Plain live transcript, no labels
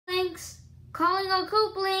calling all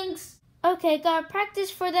Koopalings. Okay, gotta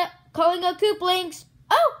practice for the calling all Koopalings.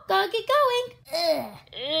 Oh, gotta get going.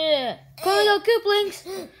 Calling all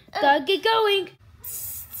Koopalings. Gotta get going.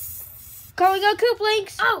 Calling all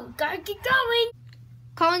Koopalings. Oh, gotta get going.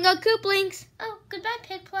 Calling all Koopalings. Oh, goodbye,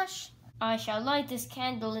 Pig Plush. I shall light this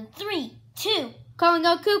candle in 3, 2. Calling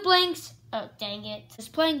all Koopalings. Oh, dang it.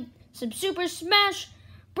 Just playing some Super Smash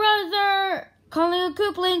Brother. Calling all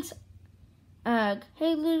Koopalings.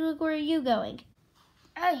 Hey, Luke, where are you going?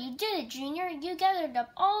 Oh, you did it, Junior. You gathered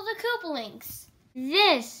up all the Koopalings.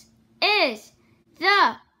 This is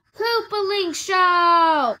the Koopaling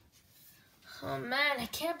Show. Oh, man, I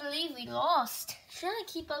can't believe we lost. Should I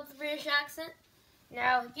keep up the British accent?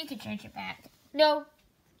 No, you can change it back. No,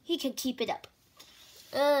 he can keep it up.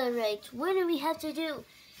 All right, what do we have to do?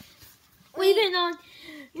 We've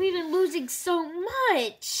been losing so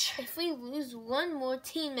much. If we lose one more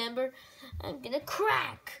team member, I'm gonna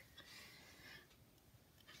crack.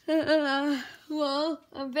 Well,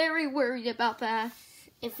 I'm very worried about that.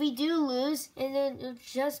 If we do lose, and then it'll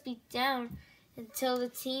just be down until the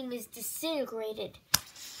team is disintegrated.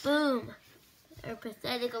 Boom. Our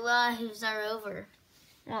pathetic lives are over.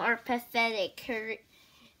 Well, our pathetic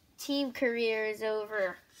team career is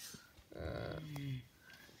over.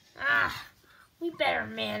 We better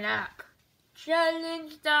man up.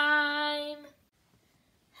 Challenge time.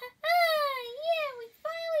 Yeah, we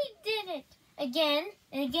finally did it. Again,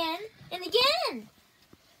 and again, and again.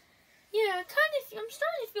 Yeah, I'm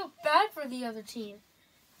starting to feel bad for the other team.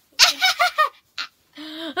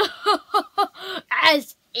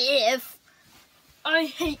 As if. I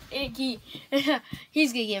hate Iggy.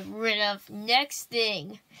 He's gonna get rid of next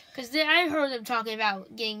thing. Because I heard them talking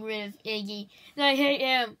about getting rid of Iggy. And I hate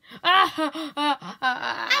him.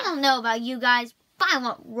 I don't know about you guys, but I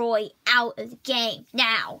want Roy out of the game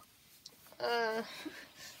now.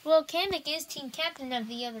 Well, Kamek is team captain of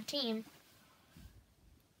the other team.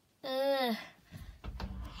 Yeah,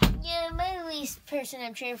 my least person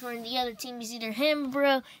I'm cheering for in the other team is either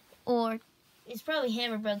Hammerbro or it's probably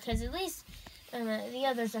Hammerbro because at least the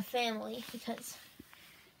others are family because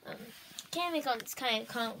Kamek is kind of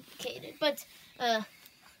complicated. But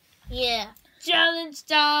yeah, challenge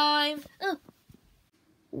time.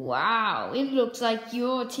 Wow, it looks like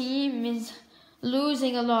your team is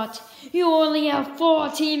losing a lot. You only have 4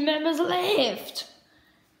 team members left.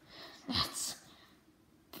 That's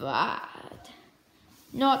bad.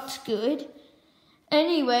 Not good.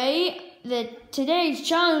 Anyway, today's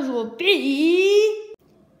challenge will be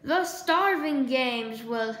the Starving Games.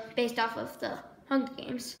 Well, based off of the Hunger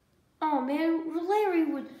Games. Oh man, Larry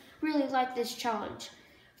would really like this challenge.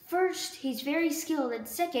 First, he's very skilled, and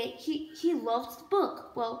second, he loves the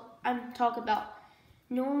book. Well, I'm talking about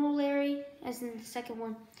normal Larry, as in the second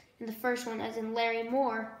one, and the first one, as in Larry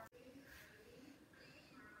Moore.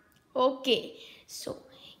 Okay, so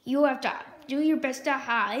you have to do your best to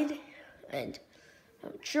hide, and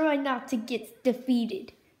try not to get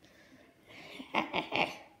defeated.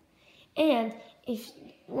 And if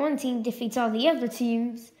one team defeats all the other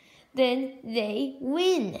teams, then they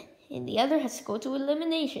win, and the other has to go to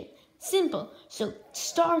elimination. Simple. So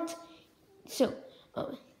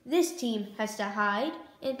this team has to hide,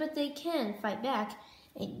 but they can fight back,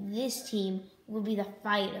 and this team will be the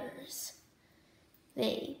fighters.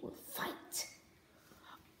 They will fight.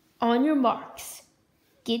 On your marks,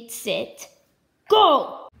 get set,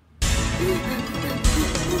 go!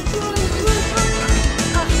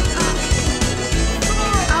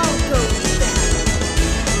 I'll go back.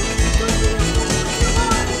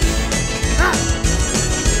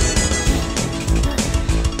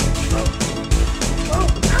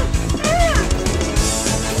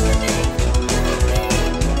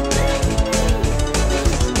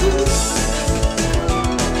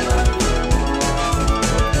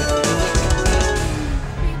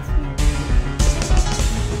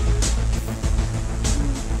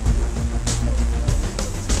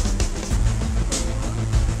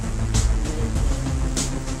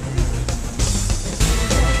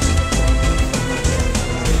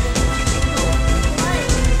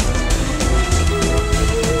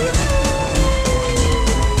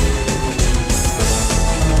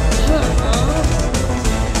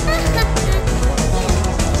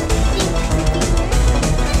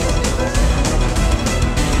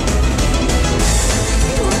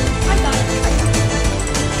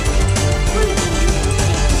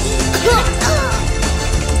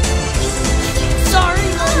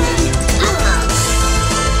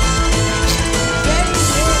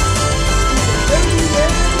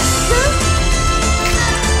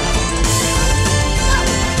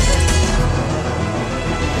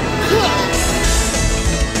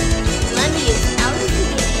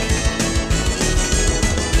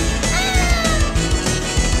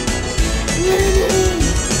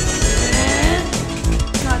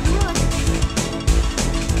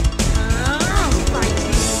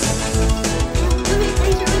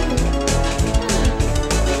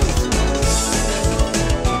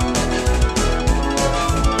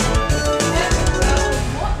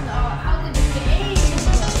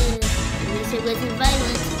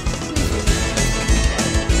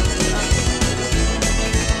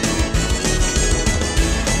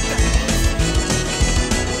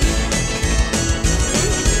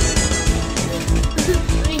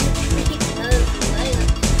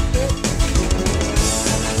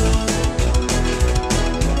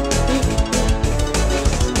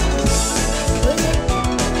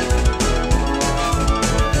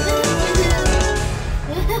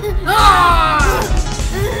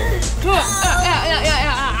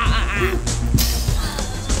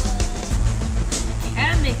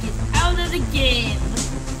 the game.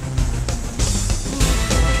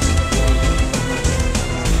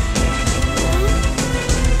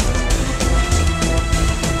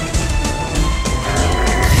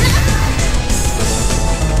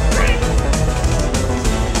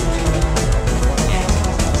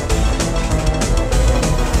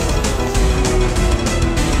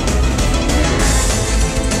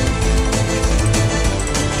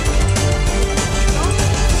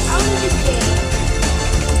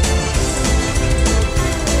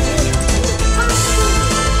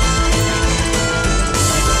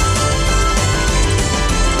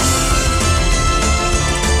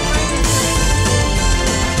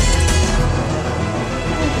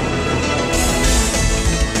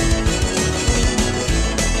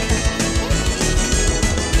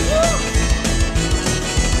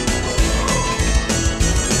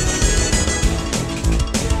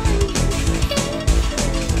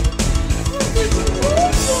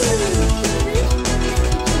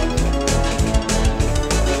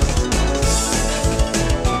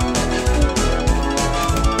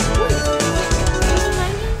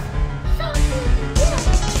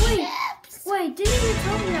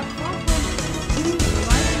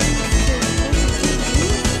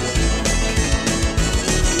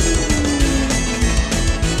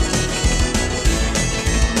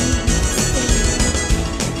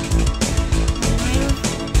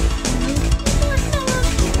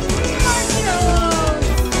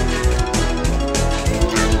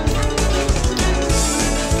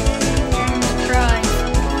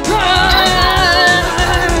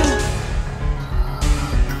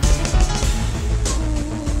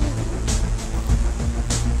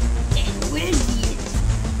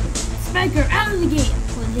 Spiker out of the game.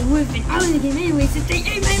 Well, they would have been out of the game anyway since they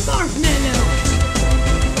ate my marshmallow.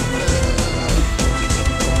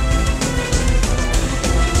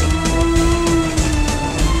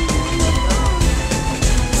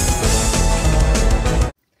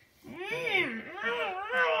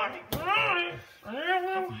 I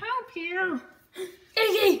will help you.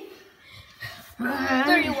 Iggy!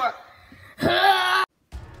 There you are.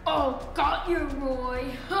 Oh, got you,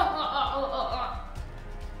 Roy.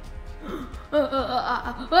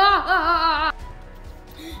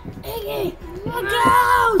 Iggy, look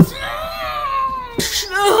out!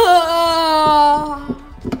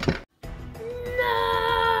 No!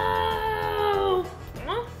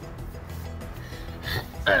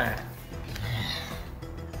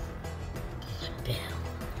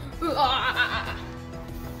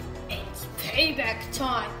 It's payback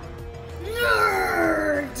time.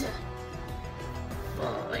 Nerd!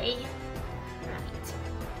 Boy.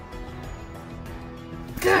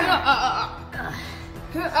 Come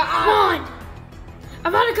on!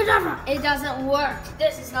 Abracadabra! It doesn't work.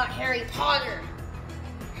 This is not Harry Potter.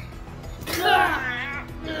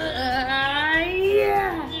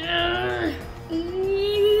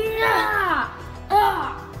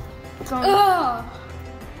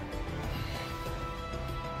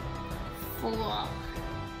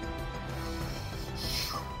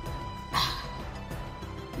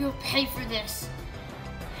 You'll pay for this.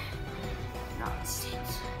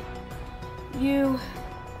 Nonsense. You.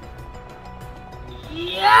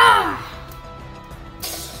 Yeah!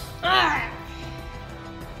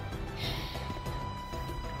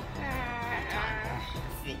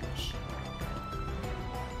 Finish.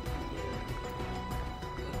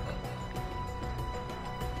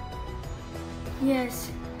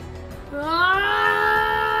 Yes.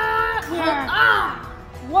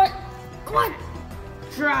 What? What?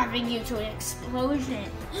 Driving you to an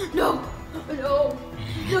explosion. No! No!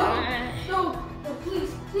 No! No! No!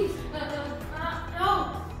 Please! Please!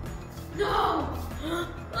 No! No!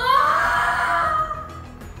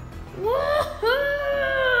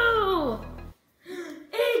 Woohoo!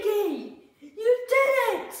 Iggy! You did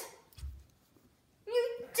it! You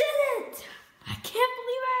did it! I can't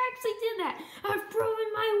believe I actually did that. I've proven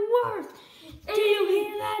my worth. Do you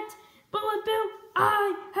hear that? Bullet Bill,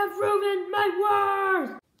 I have proven my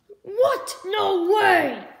worth. What? No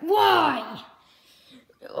way! Why?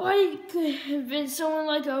 Why could have been someone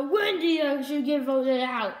like a Wendy who should get voted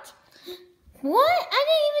out? What? I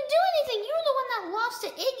didn't even do anything. You were the one that lost to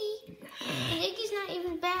Iggy. And Iggy's not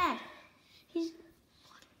even bad.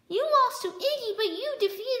 You lost to Iggy, but you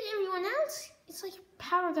defeated everyone else. It's like your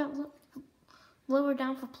power got lower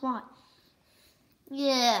down for plot.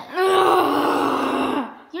 Yeah.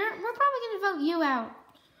 We're probably going to vote you out.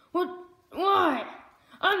 What? Why?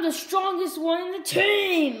 I'm the strongest one in the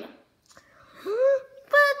team.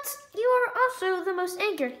 But you are also the most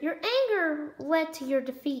angry. Your anger led to your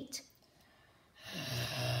defeat.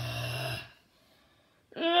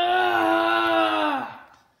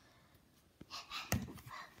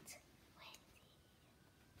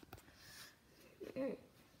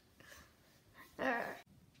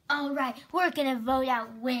 we're gonna vote out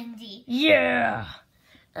Wendy. Yeah.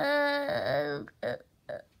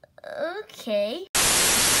 Okay.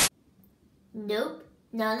 Nope,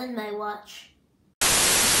 not on my watch.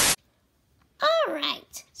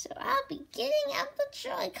 Alright, so I'll be getting out the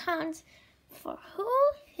Joy-Cons for who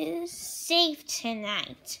is safe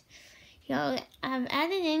tonight. I've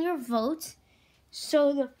added in your votes.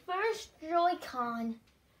 So the first Joy-Con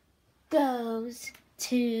goes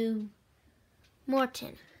to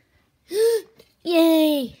Morton.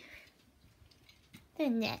 Yay! The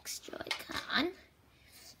next Joy-Con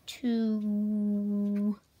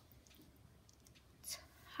to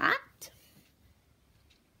Tot.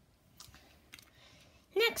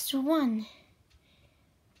 Next one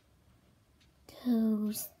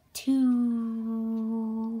goes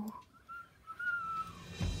to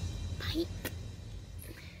Pike.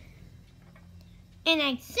 And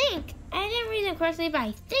I think, I didn't read it correctly, but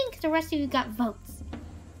I think the rest of you got votes.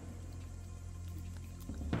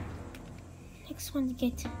 Next one to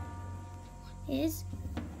get is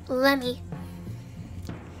Lemmy.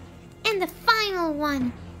 And the final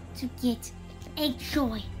one to get a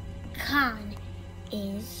Joy-Con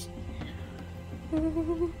is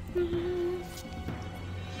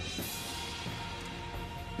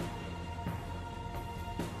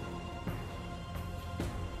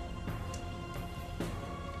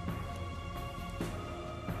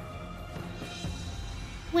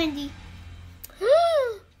Wendy.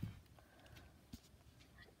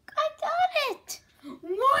 I got it!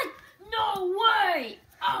 What? No way!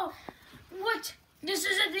 Oh, what? This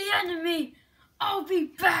isn't the end of me. I'll be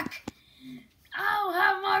back. I'll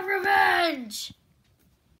have my revenge.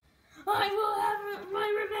 I will have my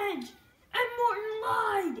revenge. And Morton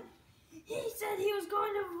lied. He said he was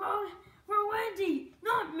going to vote for Wendy,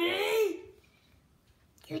 not me.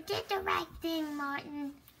 You did the right thing,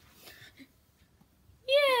 Martin.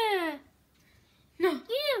 Yeah. No. You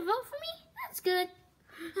didn't vote for me? That's good.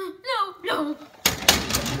 No.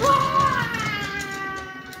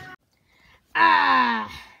 I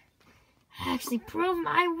actually proved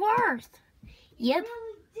my worth. Yep.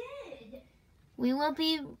 really did. We won't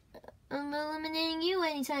be eliminating you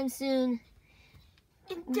anytime soon.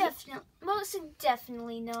 Most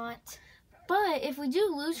definitely not. But if we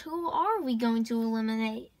do lose, who are we going to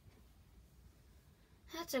eliminate?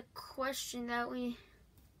 That's a question that we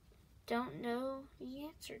don't know the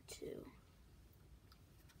answer to.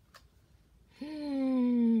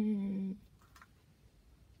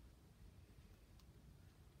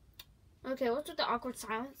 Okay, what's with the awkward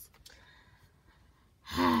silence?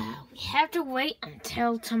 We have to wait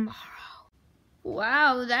until tomorrow.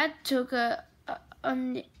 Wow, that took a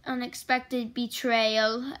unexpected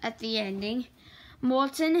betrayal at the ending.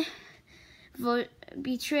 Morton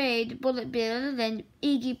betrayed Bullet Bill, then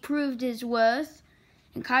Iggy proved his worth,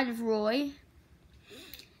 and kind of Roy.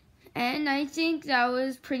 And I think that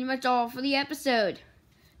was pretty much all for the episode.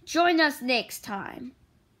 Join us next time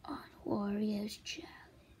on Warriors Challenge.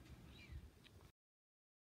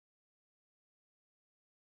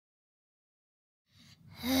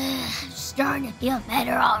 Starting to feel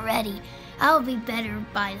better already. I'll be better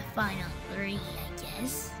by the final 3, I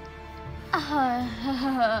guess.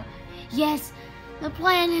 Yes, the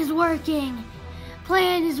plan is working.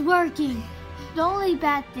 The only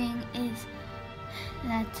bad thing is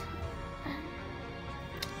that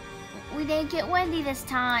we didn't get Wendy this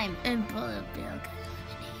time. And Bullet Bill got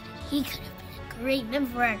eliminated. He could have been a great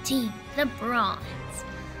member for our team, the Bronze.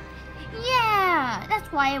 Yeah,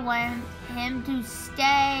 that's why I wanted him to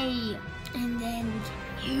stay. And then we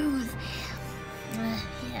can use him.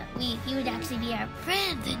 He would actually be our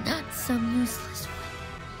friend and not some useless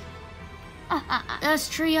one. Us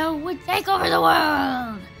trio would take over the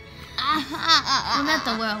world. Well, not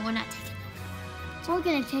the world. We're not taking over. We're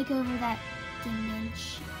gonna take over that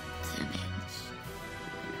dimension.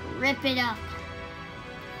 Rip it up.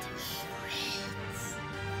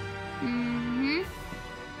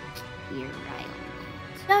 You're right.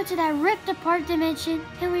 Go to that ripped apart dimension,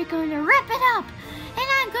 and we're going to rip it up. And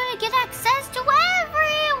I'm going to get access to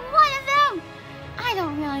every one of them. I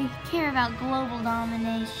don't really care about global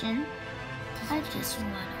domination. I just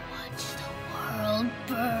want to watch the world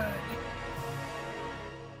burn.